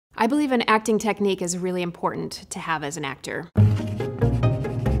I believe an acting technique is really important to have as an actor.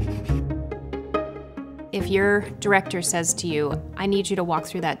 If your director says to you, I need you to walk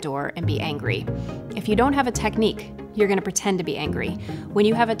through that door and be angry, if you don't have a technique, you're gonna pretend to be angry. When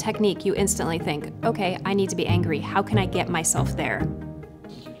you have a technique, you instantly think, okay, I need to be angry. How can I get myself there?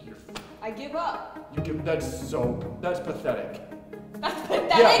 I give up. That's pathetic. That's pathetic?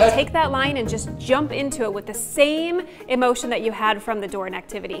 Yeah, Take that line and just jump into it with the same emotion that you had from the door and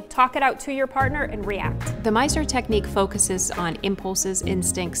activity. Talk it out to your partner and react. The Meisner Technique focuses on impulses,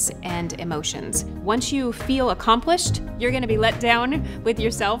 instincts, and emotions. Once you feel accomplished, you're gonna be let down with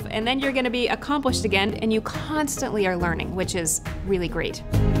yourself, and then you're gonna be accomplished again, and you constantly are learning, which is really great.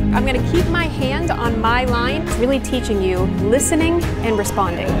 I'm gonna keep my hand on my line, really teaching you listening and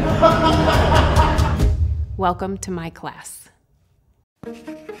responding. Welcome to my class.